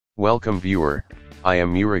Welcome viewer, I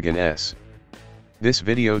am Murugan S. This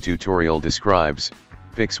video tutorial describes,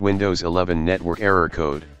 fix Windows 11 network error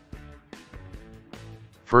code.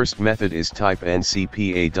 First method is type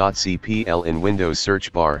ncpa.cpl in Windows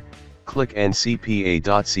search bar, click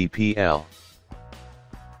ncpa.cpl.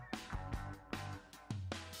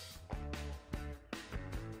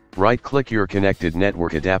 Right-click your connected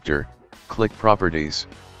network adapter, click Properties.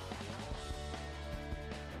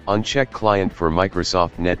 Uncheck Client for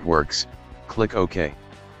Microsoft Networks, click OK.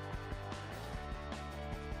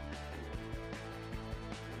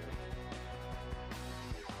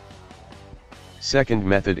 Second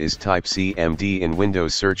method is type cmd in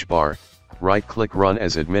Windows search bar, right-click Run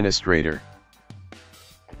as administrator.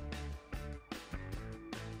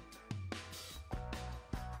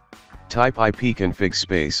 Type ipconfig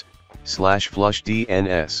space,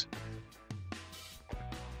 /flushdns.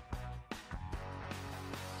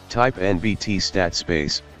 Type nbtstat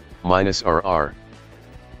space, -rr.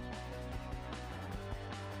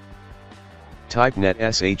 Type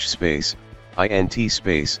netsh space, int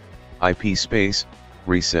space, ip space,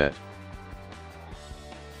 reset.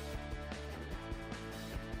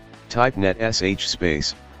 Type netsh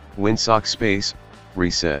space, winsock space,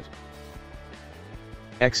 reset.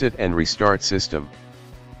 Exit and restart system.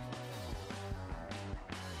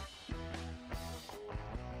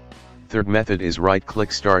 Third method is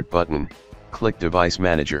right-click Start button, click Device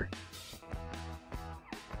Manager.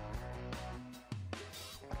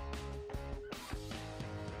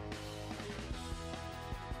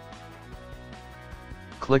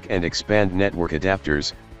 Click and expand network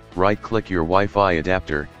adapters, right-click your Wi-Fi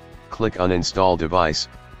adapter, click Uninstall device,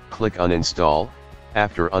 click Uninstall,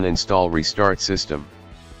 after uninstall restart system.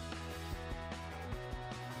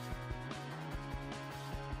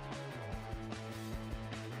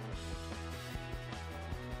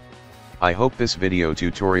 I hope this video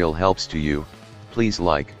tutorial helps to you. Please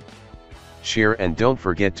like, share and don't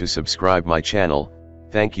forget to subscribe my channel.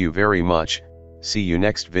 Thank you very much. See you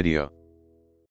next video.